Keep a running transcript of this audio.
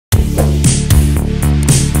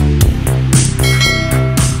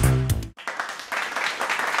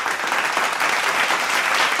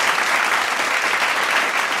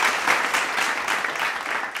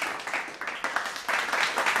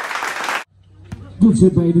Good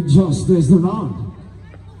set by the Josh. There's the round.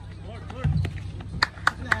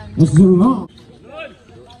 That's the round.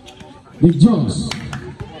 The Josh.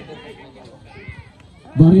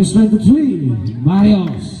 Marius trying to three.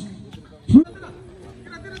 Marius.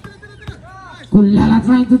 Kulala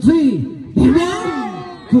trying to three.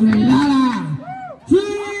 Kulala.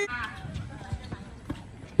 Three.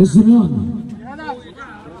 It's the run.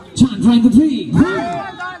 Chan trying to three.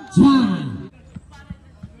 Chan.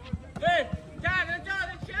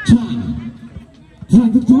 Chan.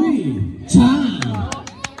 Trying to three. Chan.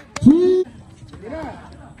 Three.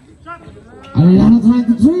 Alano trying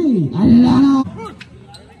to three. Alano.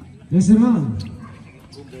 There's the run.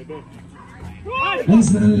 There's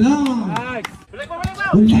the long.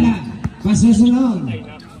 Ulala. Passes the long.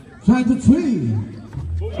 Trying to three.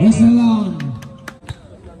 There's the long.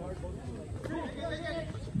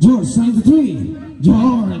 George trying to three.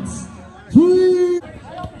 George. Three.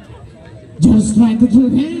 George trying to three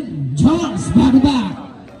again. George back to back.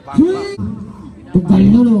 Three. To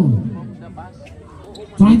Galileo.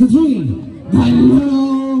 Trying to three.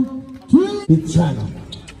 Galileo. Three. Big channel.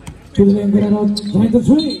 To the Guerrero. Trying to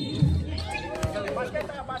three.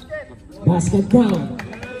 Basket down.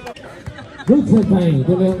 Good play by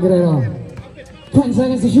the Leon Guerrero. 10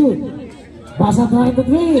 seconds to shoot. Basa trying to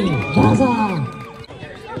three. Basa.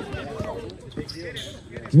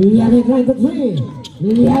 Liale trying to three.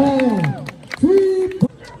 Liale. Three.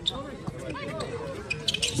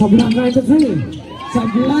 Sablan trying to three.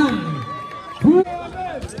 Sablan.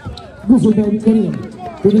 Gusto by Karim.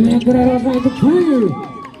 To the Leon Guerrero trying to three.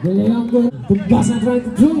 The Leon Guerrero. To Basa trying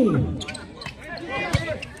to three.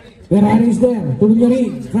 Ferrari is there. To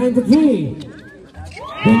Villarreal trying to three.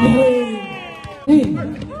 Villarreal.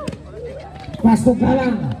 Pass to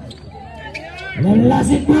Galang.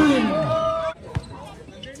 Lalasik man.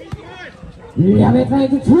 Liabe trying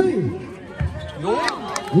to three.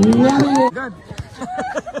 Liabe.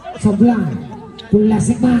 Sablan. To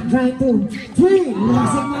Lasik man trying to three.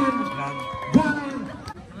 Lasik man. Galang.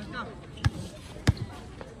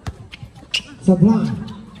 Sablan.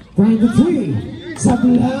 Trying to three.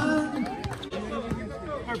 Sablan.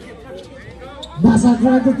 Basa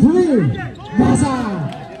trying to three. Basa.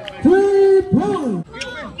 3 point.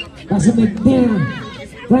 Basa Medina.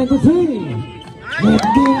 Trying to three.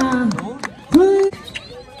 Medina. Three.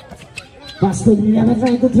 Basta Liabe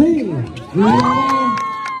trying to three. Liabe.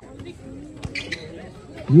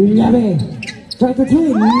 Liabe. Trying to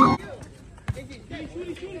three.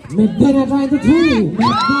 Medina trying to three.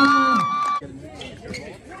 Medina.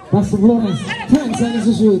 Basta Flores. 10 seconds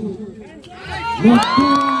to shoot.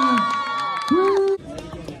 Medina.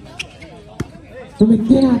 To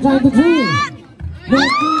Medina trying to three.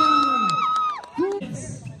 Medina.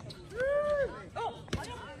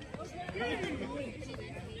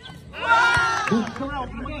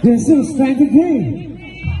 Jesus trying to three.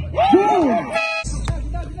 Go.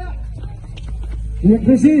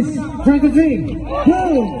 Jesus trying to three. Go.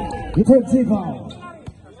 You took three foul.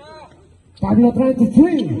 Pablo trying to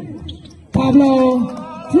three. Pablo.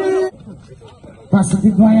 Three. Pass to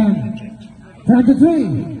Tibayan. Trying to three.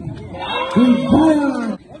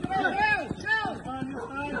 Tibayan.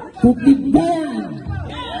 To Tibayan.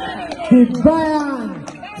 Tibayan.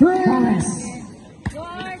 Three. Pass.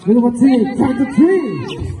 Number 3, trying to three.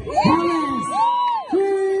 Palace.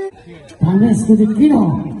 Three. Palace to the Kino.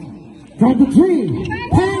 Trying to three.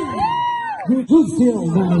 10. Good steal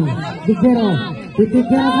by the Guerrero. The Guerrero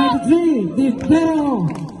trying to three. The Guerrero.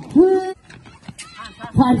 3.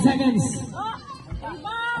 5 seconds.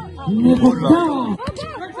 Never down.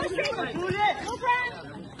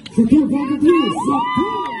 Secure trying to three.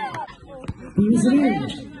 Finish it in.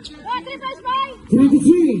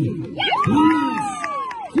 23. Palace.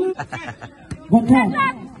 Good out.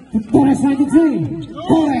 Torres 93.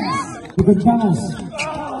 Torres. Good bounce.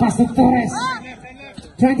 Pass to Torres.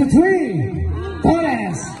 23.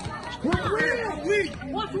 Torres.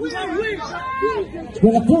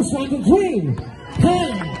 With a push 93.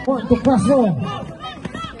 10. One to Castro.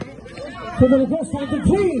 To the reverse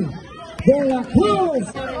 93. De La Cruz.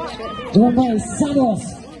 One by Santos.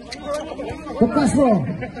 To Castro.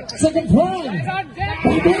 Second point.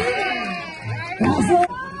 Castro.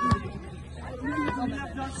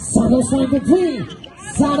 Santos trying to three.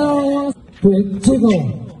 Santos to Chigo.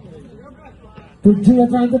 To Gio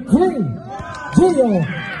trying to three. Gio.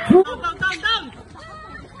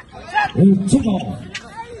 Chigo.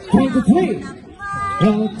 Trying to three.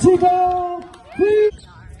 Chigo. Three.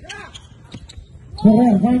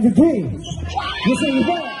 Ferrer trying to three. Listen to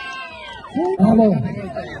that. Hello.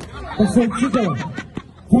 That's Chigo.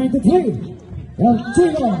 Trying to three.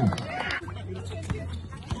 Chigo.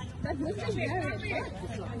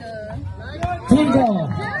 Tango.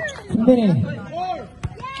 Company.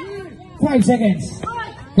 5 seconds.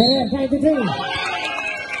 Here, 93.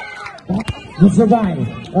 Good survive.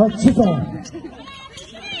 El Chico.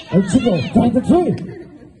 El Chico, 23.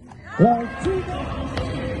 El Chico.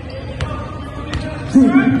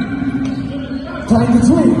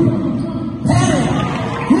 23. Hey!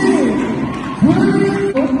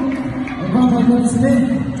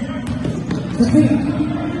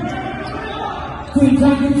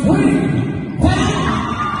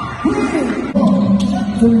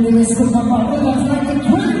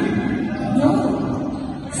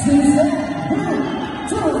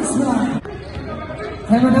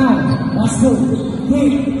 Camera now, last two,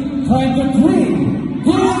 3, 23,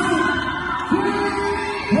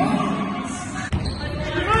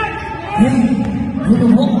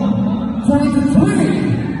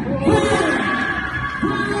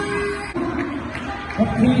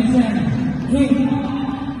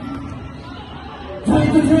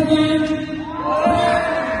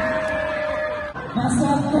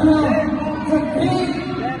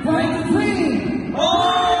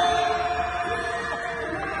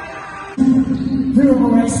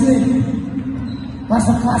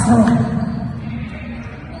 Paso.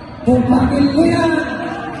 Makin lihat,